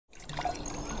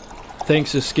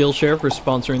Thanks to Skillshare for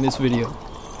sponsoring this video.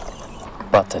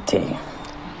 Butter tea.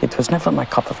 It was never my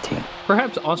cup of tea.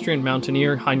 Perhaps Austrian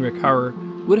mountaineer Heinrich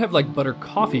Hauer would have liked butter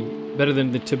coffee better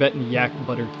than the Tibetan yak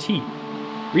butter tea.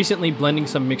 Recently, blending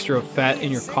some mixture of fat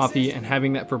in your coffee and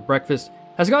having that for breakfast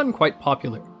has gotten quite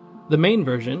popular. The main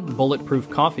version, BulletProof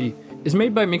Coffee, is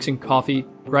made by mixing coffee,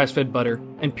 grass-fed butter,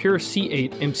 and pure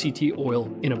C8 MCT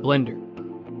oil in a blender.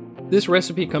 This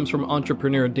recipe comes from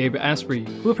entrepreneur Dave Asprey,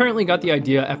 who apparently got the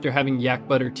idea after having yak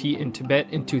butter tea in Tibet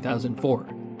in 2004.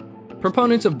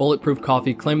 Proponents of BulletProof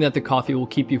Coffee claim that the coffee will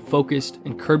keep you focused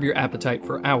and curb your appetite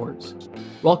for hours.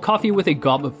 While coffee with a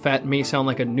gob of fat may sound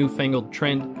like a newfangled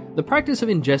trend, the practice of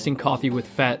ingesting coffee with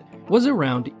fat was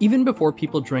around even before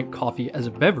people drank coffee as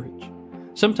a beverage.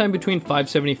 Sometime between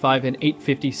 575 and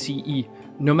 850 CE,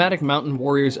 nomadic mountain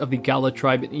warriors of the Gala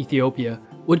tribe in Ethiopia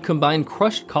would combine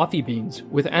crushed coffee beans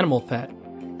with animal fat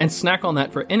and snack on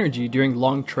that for energy during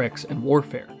long treks and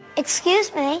warfare.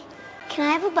 Excuse me, can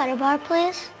I have a butter bar,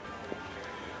 please?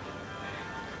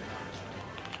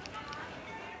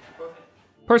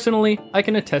 Personally, I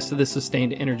can attest to the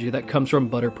sustained energy that comes from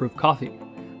BulletProof coffee.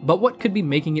 But what could be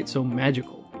making it so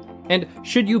magical? And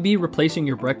should you be replacing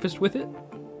your breakfast with it?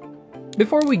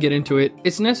 Before we get into it,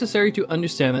 it's necessary to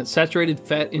understand that saturated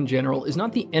fat in general is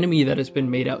not the enemy that it's been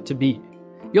made out to be.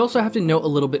 You also have to know a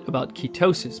little bit about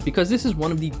ketosis, because this is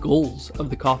one of the goals of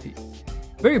the coffee.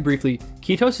 Very briefly,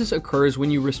 ketosis occurs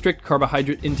when you restrict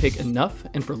carbohydrate intake enough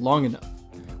and for long enough.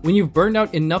 When you've burned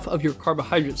out enough of your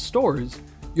carbohydrate stores,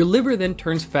 your liver then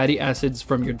turns fatty acids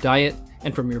from your diet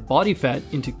and from your body fat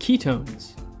into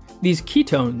ketones. These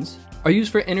ketones are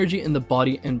used for energy in the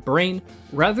body and brain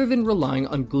rather than relying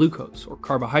on glucose or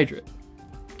carbohydrate.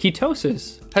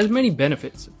 Ketosis has many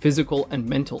benefits, physical and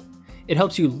mental. It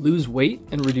helps you lose weight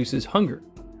and reduces hunger.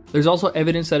 There's also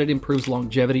evidence that it improves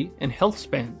longevity and health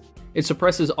span. It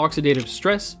suppresses oxidative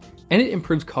stress, and it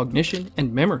improves cognition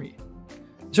and memory.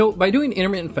 So by doing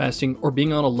intermittent fasting or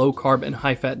being on a low carb and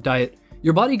high fat diet,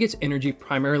 your body gets energy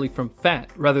primarily from fat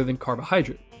rather than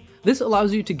carbohydrate. This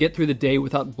allows you to get through the day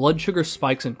without blood sugar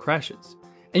spikes and crashes,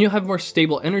 and you'll have more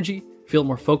stable energy, feel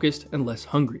more focused, and less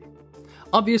hungry.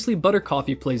 Obviously, butter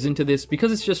coffee plays into this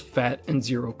because it's just fat and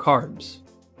zero carbs.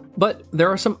 But there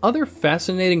are some other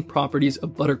fascinating properties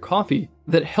of butter coffee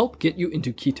that help get you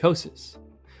into ketosis.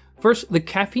 First, the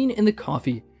caffeine in the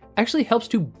coffee actually helps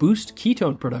to boost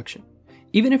ketone production,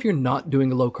 even if you're not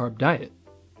doing a low-carb diet.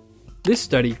 This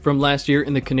study from last year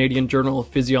in the Canadian Journal of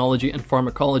Physiology and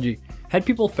Pharmacology had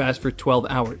people fast for 12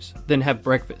 hours, then have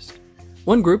breakfast.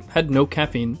 One group had no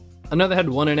caffeine, another had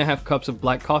 1.5 cups of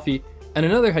black coffee, and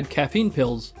another had caffeine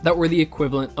pills that were the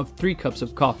equivalent of 3 cups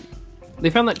of coffee. They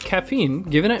found that caffeine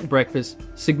given at breakfast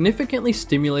significantly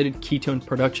stimulated ketone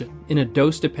production in a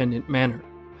dose-dependent manner.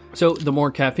 So the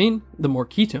more caffeine, the more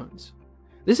ketones.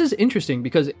 This is interesting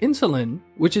because insulin,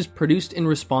 which is produced in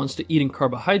response to eating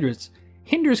carbohydrates,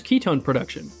 hinders ketone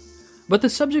production, but the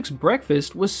subject's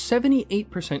breakfast was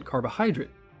 78%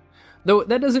 carbohydrate. Though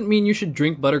that doesn't mean you should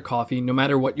drink butter coffee no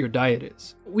matter what your diet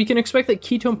is. We can expect that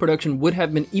ketone production would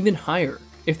have been even higher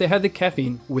if they had the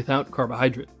caffeine without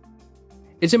carbohydrate.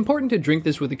 It's important to drink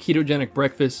this with a ketogenic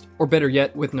breakfast, or better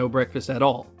yet, with no breakfast at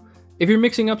all. If you're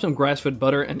mixing up some grass-fed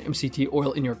butter and MCT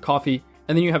oil in your coffee,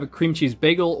 and then you have a cream cheese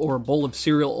bagel or a bowl of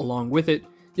cereal along with it,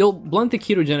 you'll blunt the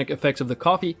ketogenic effects of the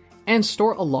coffee and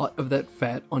store a lot of that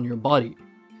fat on your body.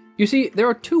 You see, there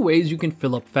are 2 ways you can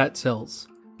fill up fat cells.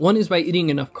 One is by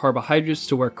eating enough carbohydrates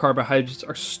to where carbohydrates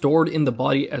are stored in the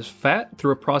body as fat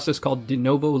through a process called de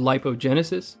novo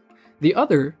lipogenesis. The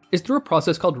other is through a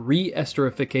process called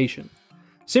re-esterification.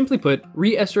 Simply put,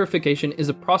 re-esterification is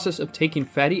a process of taking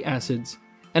fatty acids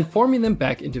and forming them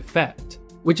back into fat,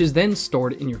 which is then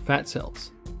stored in your fat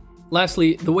cells.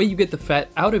 Lastly, the way you get the fat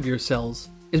out of your cells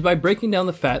is by breaking down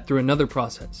the fat through another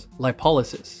process,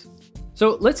 lipolysis.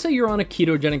 So let's say you're on a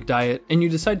ketogenic diet and you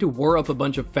decide to whir up a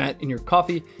bunch of fat in your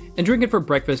coffee and drink it for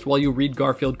breakfast while you read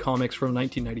Garfield comics from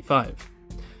 1995.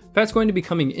 Fat's going to be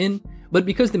coming in, but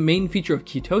because the main feature of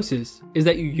ketosis is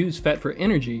that you use fat for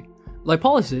energy,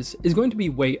 lipolysis is going to be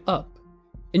way up,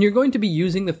 and you're going to be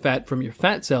using the fat from your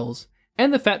fat cells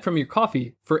and the fat from your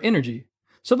coffee for energy,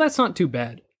 so that's not too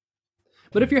bad.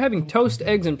 But if you're having toast,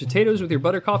 eggs, and potatoes with your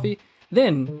butter coffee,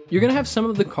 then you're going to have some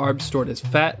of the carbs stored as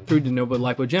fat through de novo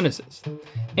lipogenesis.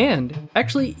 And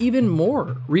actually even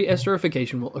more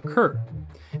re-esterification will occur,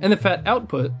 and the fat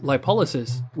output,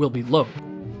 lipolysis, will be low.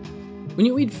 When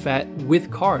you eat fat with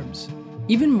carbs,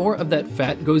 even more of that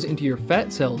fat goes into your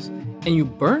fat cells, and you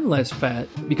burn less fat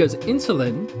because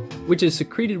insulin, which is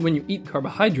secreted when you eat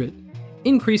carbohydrate,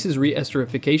 increases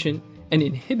re-esterification and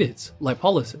inhibits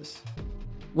lipolysis.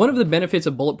 One of the benefits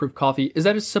of Bulletproof Coffee is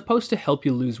that it's supposed to help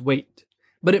you lose weight,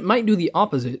 but it might do the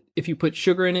opposite if you put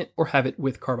sugar in it or have it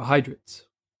with carbohydrates.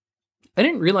 I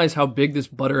didn't realize how big this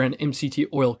butter and MCT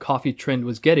oil coffee trend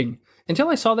was getting until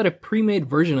I saw that a pre-made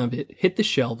version of it hit the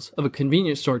shelves of a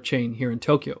convenience store chain here in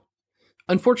Tokyo.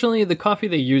 Unfortunately, the coffee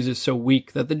they use is so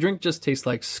weak that the drink just tastes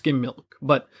like skim milk,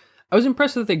 but I was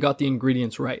impressed that they got the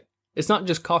ingredients right. It's not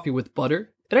just coffee with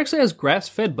butter, it actually has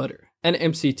grass-fed butter and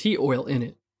MCT oil in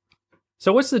it.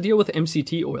 So what's the deal with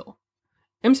MCT oil?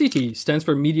 MCT stands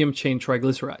for medium chain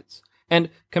triglycerides,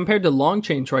 and compared to long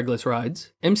chain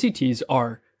triglycerides, MCTs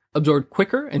are absorbed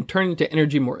quicker and turn into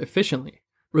energy more efficiently,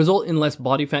 result in less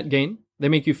body fat gain, they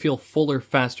make you feel fuller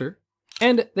faster,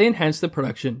 and they enhance the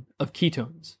production of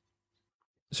ketones.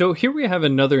 So here we have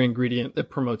another ingredient that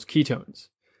promotes ketones.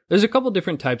 There's a couple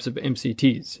different types of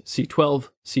MCTs, C12,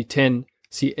 C10,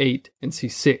 C8, and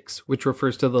C6, which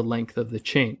refers to the length of the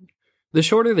chain. The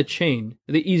shorter the chain,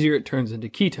 the easier it turns into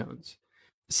ketones.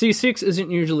 C6 isn't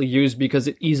usually used because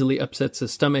it easily upsets the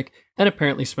stomach and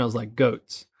apparently smells like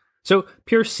goats. So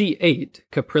pure C8,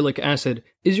 caprylic acid,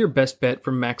 is your best bet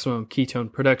for maximum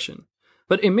ketone production.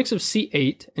 But a mix of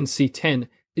C8 and C10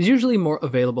 is usually more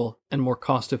available and more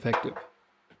cost-effective.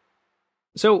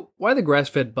 So why the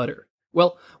grass-fed butter?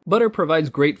 Well, butter provides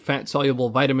great fat-soluble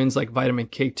vitamins like vitamin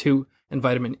K2 and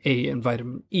vitamin A and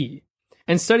vitamin E.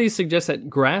 And studies suggest that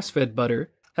grass-fed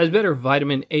butter has better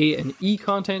vitamin A and E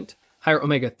content, higher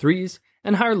omega-3s,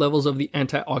 and higher levels of the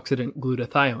antioxidant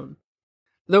glutathione.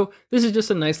 Though this is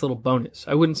just a nice little bonus.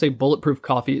 I wouldn't say Bulletproof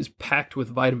Coffee is packed with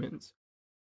vitamins.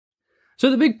 So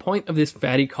the big point of this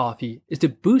fatty coffee is to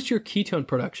boost your ketone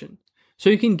production, so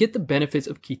you can get the benefits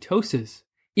of ketosis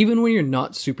even when you're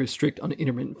not super strict on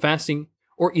intermittent fasting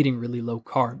or eating really low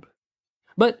carb.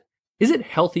 But is it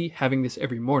healthy having this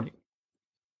every morning?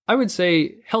 I would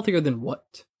say healthier than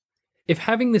what? If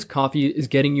having this coffee is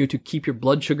getting you to keep your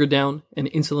blood sugar down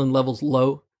and insulin levels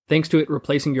low, thanks to it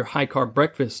replacing your high-carb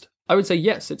breakfast, I would say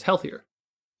yes, it's healthier.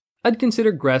 I'd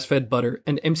consider grass-fed butter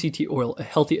and MCT oil a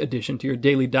healthy addition to your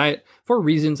daily diet for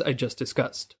reasons I just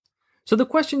discussed. So the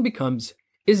question becomes,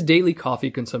 is daily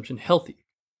coffee consumption healthy?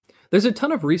 There's a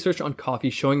ton of research on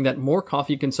coffee showing that more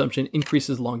coffee consumption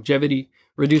increases longevity,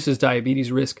 reduces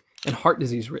diabetes risk, and heart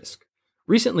disease risk.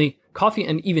 Recently, coffee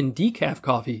and even decaf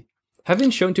coffee have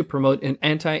been shown to promote an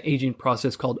anti-aging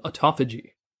process called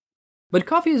autophagy. But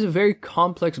coffee is a very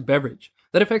complex beverage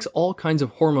that affects all kinds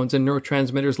of hormones and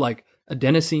neurotransmitters like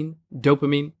adenosine,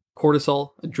 dopamine,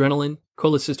 cortisol, adrenaline,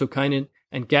 cholecystokinin,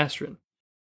 and gastrin.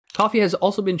 Coffee has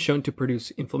also been shown to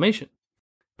produce inflammation.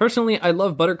 Personally, I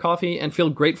love butter coffee and feel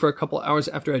great for a couple hours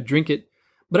after I drink it,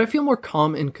 but I feel more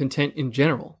calm and content in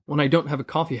general when I don't have a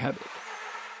coffee habit.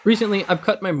 Recently, I've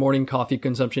cut my morning coffee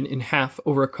consumption in half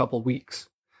over a couple weeks.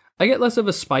 I get less of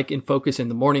a spike in focus in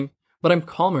the morning, but I'm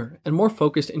calmer and more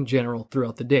focused in general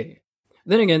throughout the day.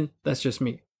 Then again, that's just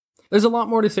me. There's a lot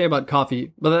more to say about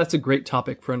coffee, but that's a great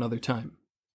topic for another time.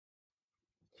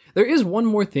 There is one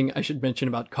more thing I should mention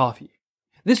about coffee.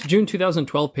 This June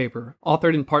 2012 paper,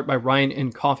 authored in part by Ryan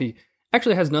N. Coffey,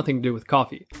 actually has nothing to do with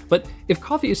coffee, but if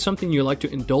coffee is something you like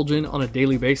to indulge in on a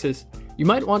daily basis, you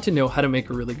might want to know how to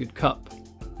make a really good cup.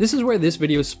 This is where this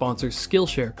video's sponsor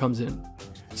Skillshare comes in.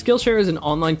 Skillshare is an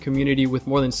online community with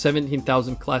more than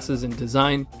 17,000 classes in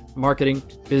design, marketing,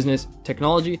 business,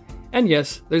 technology, and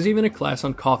yes, there's even a class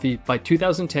on coffee by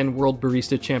 2010 World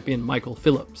Barista Champion Michael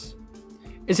Phillips.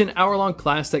 It's an hour-long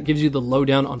class that gives you the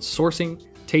lowdown on sourcing,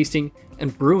 tasting,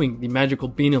 and brewing the magical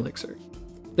bean elixir.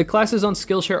 The classes on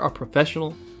Skillshare are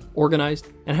professional, organized,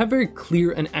 and have very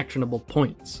clear and actionable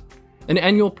points. An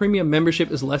annual premium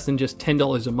membership is less than just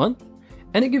 $10 a month,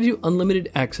 and it gives you unlimited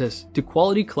access to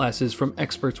quality classes from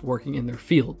experts working in their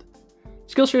field.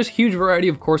 Skillshare's huge variety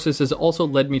of courses has also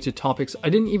led me to topics I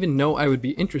didn't even know I would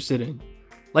be interested in,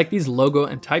 like these logo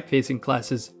and typefacing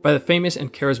classes by the famous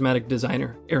and charismatic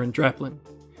designer Aaron Draplin.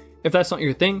 If that's not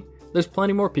your thing, there's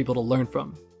plenty more people to learn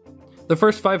from. The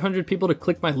first 500 people to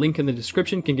click my link in the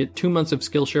description can get 2 months of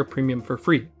Skillshare Premium for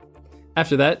free.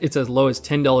 After that, it's as low as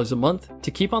 $10 a month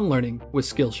to keep on learning with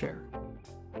Skillshare.